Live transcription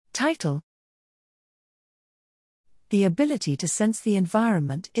Title: The ability to sense the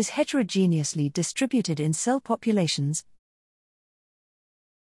environment is heterogeneously distributed in cell populations.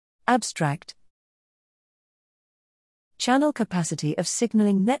 Abstract: Channel capacity of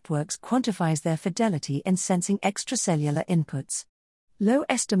signaling networks quantifies their fidelity in sensing extracellular inputs. Low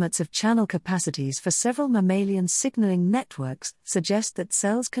estimates of channel capacities for several mammalian signaling networks suggest that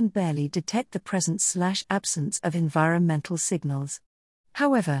cells can barely detect the presence/absence of environmental signals.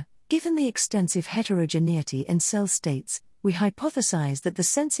 However, given the extensive heterogeneity in cell states, we hypothesize that the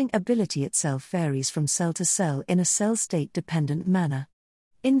sensing ability itself varies from cell to cell in a cell state dependent manner.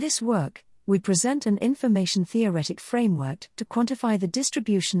 In this work, we present an information theoretic framework to quantify the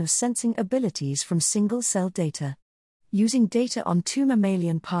distribution of sensing abilities from single cell data. Using data on two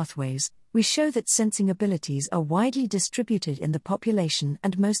mammalian pathways, we show that sensing abilities are widely distributed in the population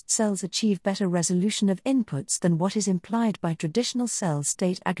and most cells achieve better resolution of inputs than what is implied by traditional cell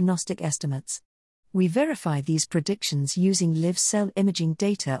state agnostic estimates. We verify these predictions using live cell imaging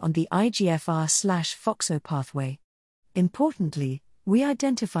data on the IGFR/FOXO pathway. Importantly, we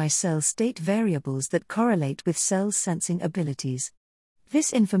identify cell state variables that correlate with cells' sensing abilities.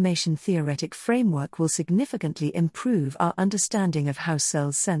 This information theoretic framework will significantly improve our understanding of how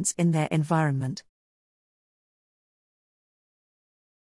cells sense in their environment.